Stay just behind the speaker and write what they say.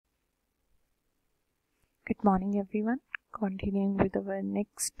Good morning everyone. Continuing with our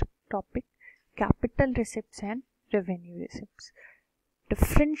next topic, capital receipts and revenue receipts.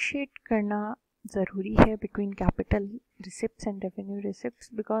 Differentiate करना ज़रूरी है between capital receipts and revenue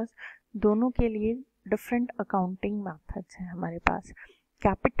receipts because दोनों के लिए different accounting methods हैं हमारे पास.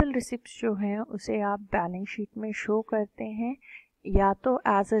 Capital receipts जो हैं उसे आप balance sheet में show करते हैं या तो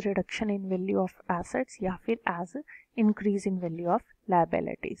as a reduction in value of assets या फिर as a increase in value of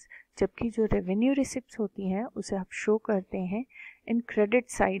liabilities, जबकि जो revenue receipts होती हैं उसे आप show करते हैं in credit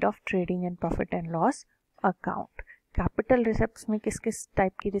side of trading and profit and loss account. Capital receipts में किस किस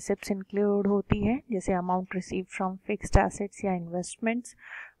टाइप की रिसिप्ट्स इंक्लूड होती है, जैसे amount received from fixed assets या investments,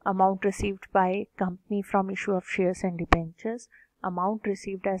 amount received by company from issue of shares and debentures, amount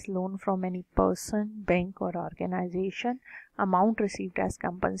received as loan from any person, bank or organization, amount received as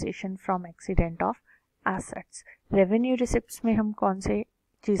compensation from accident of assets. Revenue receipts में हम कौन से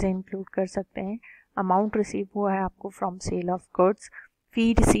चीज़ें include कर सकते हैं? Amount receive हुआ है आपको from cell of goods,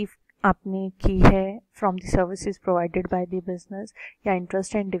 fee receive आपने की है from the services provided by the business, या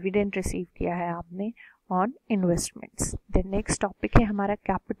इंटरेस्ट एंड डिविडेंड रिसीव किया है आपने on investments. Then next topic है हमारा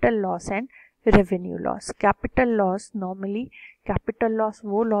capital loss and revenue loss. Capital loss, normally capital loss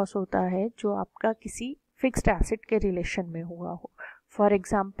वो लॉस होता है जो आपका किसी फिक्स्ड एसेट के रिलेशन में हुआ हो. फॉर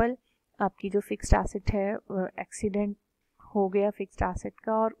एग्जांपल आपकी जो फिक्स्ड एसेट है एक्सीडेंट हो गया फिक्स्ड एसेट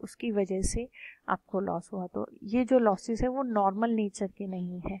का और उसकी वजह से आपको लॉस हुआ, तो ये जो लॉसेस है वो नॉर्मल नेचर के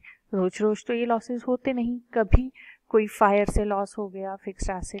नहीं है. रोज रोज तो ये लॉसेस होते नहीं, कभी कोई फायर से लॉस हो गया फिक्स्ड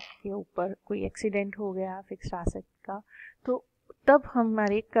एसेट के ऊपर, कोई एक्सीडेंट हो गया फिक्स्ड एसेट का, तो तब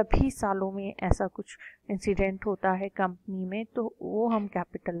हमारे कभी सालों में ऐसा कुछ इंसिडेंट होता है कंपनी में, तो वो हम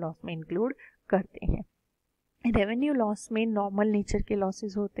कैपिटल लॉस में इंक्लूड करते हैं. रेवेन्यू लॉस में नॉर्मल नेचर के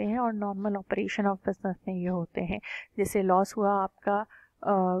लॉसेस होते हैं और नॉर्मल ऑपरेशन ऑफ बिजनेस में ये होते हैं, जैसे लॉस हुआ आपका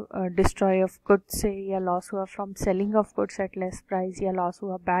डिस्ट्रॉय ऑफ गुड्स से, या लॉस हुआ from selling of goods at less price, या लॉस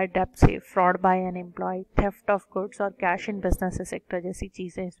हुआ बैड डेट से, fraud bye N employ, theft of goods और कैश इन बिजनेस सेक्टर जैसी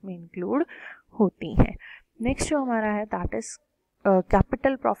चीज़ें इसमें इंक्लूड होती हैं. नेक्स्ट जो हमारा है that is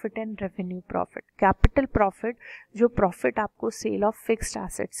capital profit and revenue profit. Capital profit, जो प्रॉफिट आपको सेल ऑफ फिक्स्ड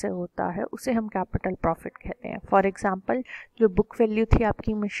एसेट से होता है उसे हम कैपिटल प्रॉफिट कहते हैं. फॉर एग्जांपल जो बुक वैल्यू थी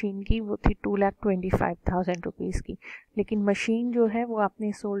आपकी मशीन की वो थी 2,25,000 रुपीज़ की, लेकिन मशीन जो है वो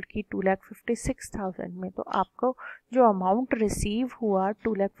आपने सोल्ड की 2,56,000 में, तो आपको जो अमाउंट रिसीव हुआ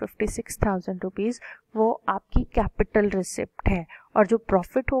 2,56,000 रुपीज़ वो आपकी कैपिटल रिसिप्ट है, और जो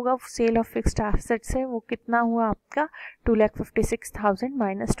प्रॉफिट होगा सेल ऑफ फिक्स्ड एसेट्स है वो कितना हुआ आपका 2,56,000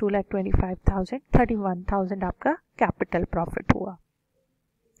 माइनस 2,25,000, 31,000 आपका कैपिटल प्रॉफिट हुआ.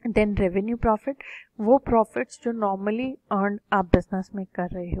 देन रेवेन्यू प्रॉफिट, वो प्रॉफिट्स जो नॉर्मली अर्न आप बिजनेस में कर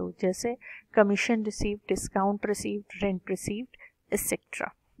रहे हो, जैसे commission received, discount received, rent received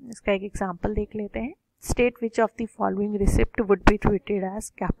etcetera. इसका एक एग्जांपल देख लेते हैं. State which of the following receipt would be treated as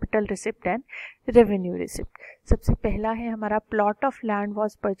capital receipt and revenue receipt. सबसे पहला है हमारा plot of land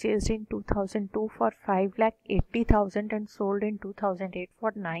was purchased in 2002 for 5,80,000 and sold in 2008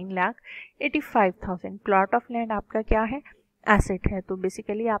 for 9,85,000. plot of land आपका क्या है? एसेट है, तो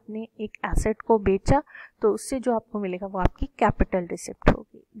बेसिकली आपने एक एसेट को बेचा तो उससे जो आपको मिलेगा वो आपकी कैपिटल रिसिप्ट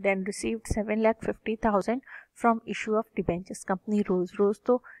होगी. Then received 7,50,000 from issue of debentures. Company रोज रोज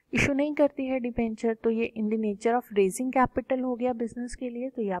तो इशू नहीं करती है डिबेंचर, तो ये in the nature of raising capital हो गया बिजनेस के लिए,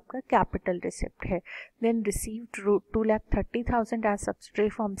 तो ये आपका कैपिटल रिसिप्ट है. Then received 2,30,000 as subsidy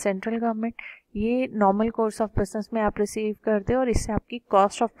from central government. ये नॉर्मल कोर्स ऑफ बिजनेस में आप रिसीव करते हो और इससे आपकी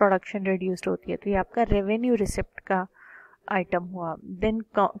कॉस्ट ऑफ प्रोडक्शन रिड्यूस्ड होती है, तो ये आपका रेवेन्यू रिसिप्ट का आइटम हुआ. Then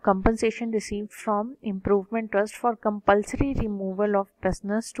compensation received from improvement trust for compulsory removal of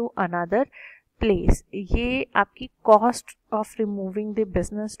business to another place. ये आपकी cost of removing the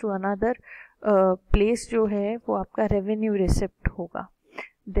business to another place जो है वो आपका रेवेन्यू रिसिप्ट होगा.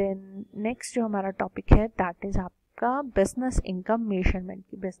 देन नेक्स्ट जो हमारा टॉपिक है दैट इज आपका बिजनेस इनकम मेजरमेंट.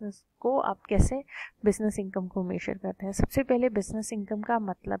 की बिजनेस को आप कैसे बिजनेस इनकम को मेजर करते हैं. सबसे पहले बिजनेस इनकम का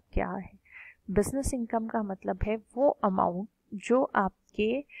मतलब क्या है? बिजनेस इनकम का मतलब है वो अमाउंट जो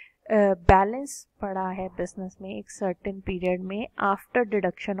आपके बैलेंस पड़ा है बिजनेस में एक सर्टेन पीरियड में after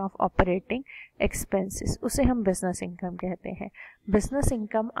deduction of operating expenses, उसे हम बिजनेस इनकम कहते हैं. बिजनेस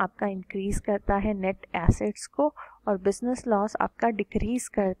इनकम आपका इंक्रीज करता है नेट एसेट्स को और बिजनेस लॉस आपका डिक्रीज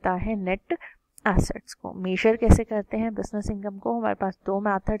करता है नेट एसेट्स को. मेजर कैसे करते हैं बिजनेस इनकम को? हमारे पास दो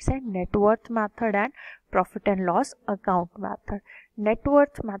मेथड्स हैं, net worth method and profit and loss account method.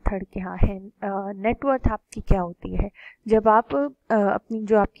 Net worth method क्या है? नेटवर्थ आपकी क्या होती है? जब आप अपनी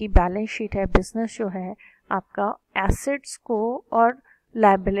जो आपकी बैलेंस शीट है, बिजनेस जो है आपका, एसेट्स को और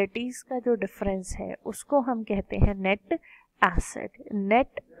लायबिलिटीज़ का जो डिफरेंस है उसको हम कहते हैं net asset.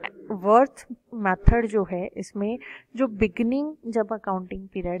 Net worth method जो है इसमें जो बिगिनिंग जब अकाउंटिंग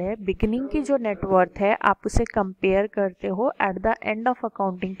पीरियड है, बिगिनिंग की जो नेटवर्थ है आप उसे कंपेयर करते हो at the end of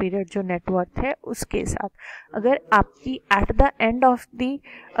accounting period जो नेटवर्थ है उसके साथ। अगर आपकी at the end of the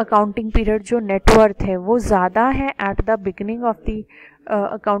accounting period जो नेटवर्थ है वो ज़्यादा है at the beginning of the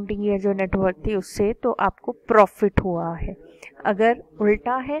accounting year जो नेटवर्थ थी उससे, तो आपको प्रॉफिट हुआ है। अगर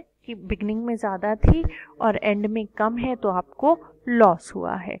उल्टा है कि बिगिनिंग में ज़्यादा थी और एंड में कम है तो आपको लॉस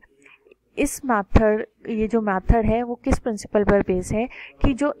हुआ है। इस मेथड, ये जो मेथड है वो किस प्रिंसिपल पर बेस है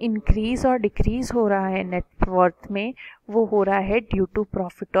कि जो इंक्रीज और डिक्रीज हो रहा है नेटवर्थ में वो हो रहा है ड्यू टू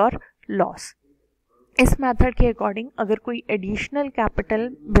प्रॉफिट और लॉस। इस मेथड के अकॉर्डिंग अगर कोई एडिशनल कैपिटल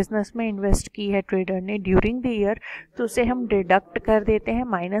बिजनेस में इन्वेस्ट की है ट्रेडर ने ड्यूरिंग द ईयर तो उसे हम डिडक्ट कर देते हैं,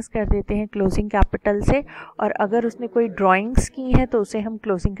 माइनस कर देते हैं क्लोजिंग कैपिटल से, और अगर उसने कोई ड्राइंग्स की है तो उसे हम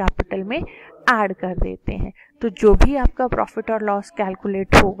क्लोजिंग कैपिटल में ऐड कर देते हैं। तो जो भी आपका प्रॉफिट और लॉस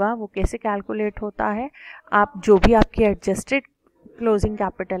कैलकुलेट होगा वो कैसे कैलकुलेट होता है, आप जो भी आपकी एडजस्टेड क्लोजिंग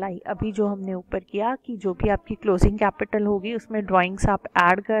कैपिटल आई, अभी जो हमने ऊपर किया कि जो भी आपकी क्लोजिंग कैपिटल होगी उसमें ड्राइंग्स आप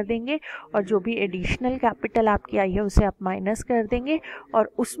ऐड कर देंगे और जो भी एडिशनल कैपिटल आपकी आई है उसे आप माइनस कर देंगे और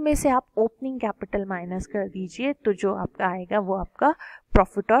उसमें से आप ओपनिंग कैपिटल माइनस कर दीजिए, तो जो आपका आएगा वो आपका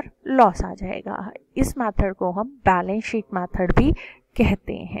प्रॉफिट और लॉस आ जाएगा। इस मेथड को हम बैलेंस शीट मेथड भी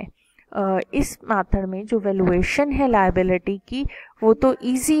कहते हैं। इस मेथड में जो वैल्यूएशन है लायबिलिटी की वो तो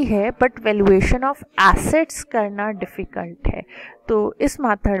इजी है, बट वैल्यूएशन ऑफ एसेट्स करना डिफ़िकल्ट है। तो इस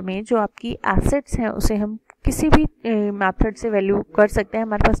मेथड में जो आपकी एसेट्स हैं उसे हम किसी भी मेथड से वैल्यू कर सकते हैं।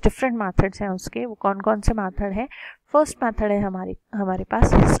 हमारे पास डिफरेंट मेथड्स हैं उसके, वो कौन कौन से मेथड हैं। फर्स्ट मेथड है हमारे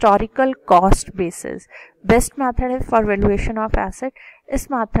पास historical cost basis, best method है फॉर वैल्यूएशन ऑफ एसेट। इस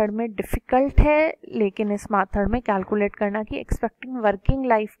मेथड में डिफ़िकल्ट है, लेकिन इस मेथड में कैलकुलेट करना कि एक्सपेक्टिंग वर्किंग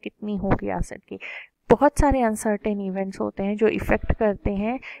लाइफ कितनी होगी एसेट की। बहुत सारे अनसर्टेन इवेंट्स होते हैं जो इफ़ेक्ट करते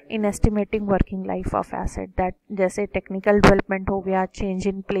हैं इन estimating working life of asset, that जैसे टेक्निकल डेवलपमेंट हो गया, change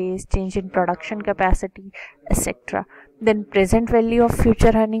in place, change in production capacity etcetera. Then present value of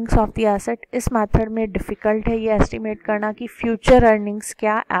future earnings of the asset. इस मेथड में डिफ़िकल्ट है ये एस्टिमेट करना कि फ्यूचर अर्निंग्स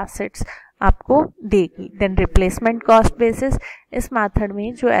क्या एसेट्स आपको देगी। देन रिप्लेसमेंट कॉस्ट बेसिस, इस मेथड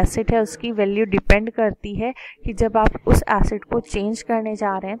में जो एसेट है उसकी वैल्यू डिपेंड करती है कि जब आप उस एसेट को चेंज करने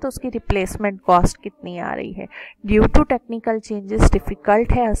जा रहे हैं तो उसकी रिप्लेसमेंट कॉस्ट कितनी आ रही है। Due to technical changes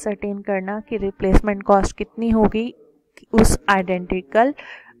difficult है असरटेन करना कि रिप्लेसमेंट कॉस्ट कितनी होगी उस आइडेंटिकल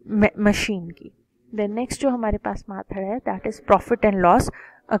मशीन की। देन नेक्स्ट जो हमारे पास मेथड है that is profit and loss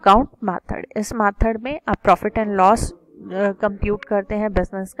account method. इस मेथड में आप प्रॉफिट एंड लॉस कंप्यूट करते हैं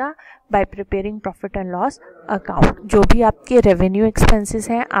बिजनेस का bye preparing profit and loss account. जो भी आपके रेवेन्यू एक्सपेंसेस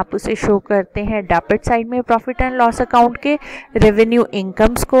हैं आप उसे शो करते हैं डेबिट साइड में प्रॉफिट एंड लॉस अकाउंट के, रेवेन्यू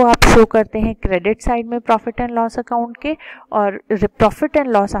इनकम्स को आप शो करते हैं क्रेडिट साइड में प्रॉफिट एंड लॉस अकाउंट के, और प्रॉफिट एंड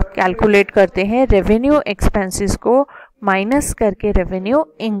लॉस आप कैलकुलेट करते हैं रेवेन्यू एक्सपेंसेस को माइनस करके रेवेन्यू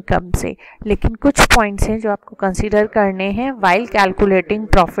इनकम से। लेकिन कुछ पॉइंट्स हैं जो आपको कंसीडर करने हैं while calculating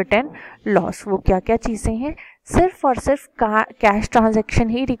profit and loss. वो क्या क्या चीज़ें हैं, सिर्फ और सिर्फ कैश ट्रांजैक्शन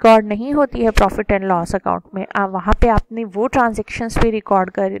ही रिकॉर्ड नहीं होती है प्रॉफिट एंड लॉस अकाउंट में। वहाँ पे आपने वो ट्रांजैक्शंस भी रिकॉर्ड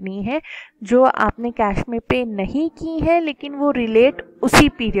करनी है जो आपने कैश में पे नहीं की है लेकिन वो रिलेट उसी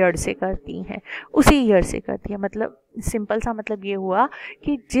पीरियड से करती हैं, उसी ईयर से करती है। मतलब सिंपल सा मतलब ये हुआ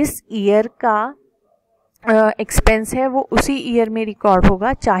कि जिस ईयर का एक्सपेंस है वो उसी ईयर में रिकॉर्ड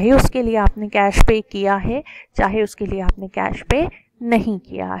होगा, चाहे उसके लिए आपने कैश पे किया है चाहे उसके लिए आपने कैश पे नहीं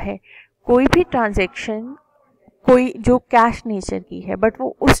किया है। कोई भी ट्रांजैक्शन कोई जो कैश नेचर की है बट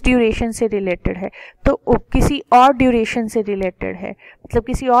वो उस ड्यूरेशन से रिलेटेड है तो किसी और ड्यूरेशन से रिलेटेड है, मतलब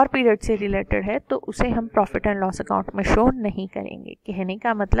किसी और पीरियड से रिलेटेड है, तो उसे हम प्रॉफिट एंड लॉस अकाउंट में शो नहीं करेंगे। कहने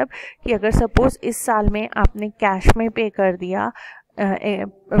का मतलब कि अगर सपोज इस साल में आपने कैश में पे कर दिया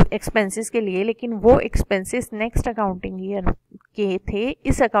एक्सपेंसेस के लिए, लेकिन वो एक्सपेंसेस नेक्स्ट अकाउंटिंग ईयर के थे,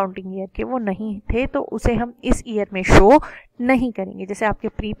 इस अकाउंटिंग ईयर के वो नहीं थे, तो उसे हम इस ईयर में शो नहीं करेंगे। जैसे आपके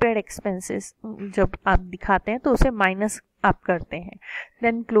प्रीपेड एक्सपेंसेस जब आप दिखाते हैं तो उसे माइनस आप करते हैं।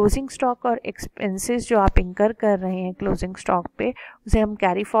 देन क्लोजिंग स्टॉक और एक्सपेंसेस जो आप इंकर कर रहे हैं क्लोजिंग स्टॉक पे, उसे हम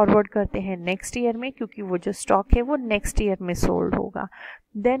कैरी फॉरवर्ड करते हैं नेक्स्ट ईयर में, क्योंकि वो जो स्टॉक है वो नेक्स्ट ईयर में सोल्ड होगा।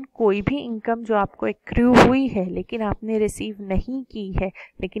 देन कोई भी इनकम जो आपको एक्रू हुई है लेकिन आपने रिसीव नहीं की है,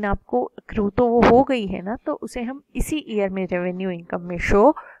 लेकिन आपको एक्रू तो वो हो गई है ना, तो उसे हम इसी ईयर में रेवेन्यू इनकम में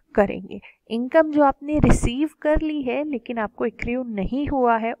शो करेंगे। इनकम जो आपने रिसीव कर ली है लेकिन आपको एक्रू नहीं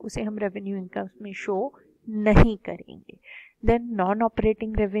हुआ है उसे हम रेवेन्यू इनकम में शो नहीं करेंगे। Then non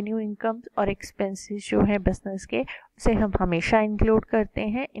operating revenue incomes और एक्सपेंसेस जो है बिजनेस के, उसे हम हमेशा इंक्लूड करते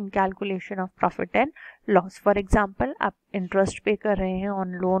हैं इन calculation of profit and loss. For example आप इंटरेस्ट पे कर रहे हैं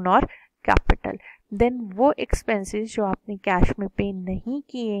ऑन लोन और कैपिटल, देन वो एक्सपेंसेस जो आपने कैश में पे नहीं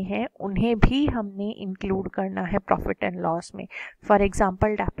किए हैं उन्हें भी हमने इंक्लूड करना है प्रॉफिट एंड लॉस में। For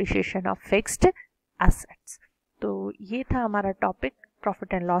example depreciation of fixed assets. तो ये था हमारा topic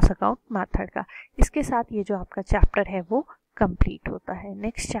profit and loss account method का। इसके साथ ये जो आपका चैप्टर है वो कंप्लीट होता है।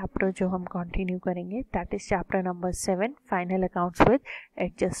 नेक्स्ट चैप्टर जो हम कंटिन्यू करेंगे that is chapter number 7 final accounts with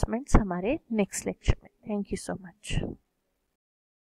adjustments हमारे नेक्स्ट लेक्चर में। Thank you so much.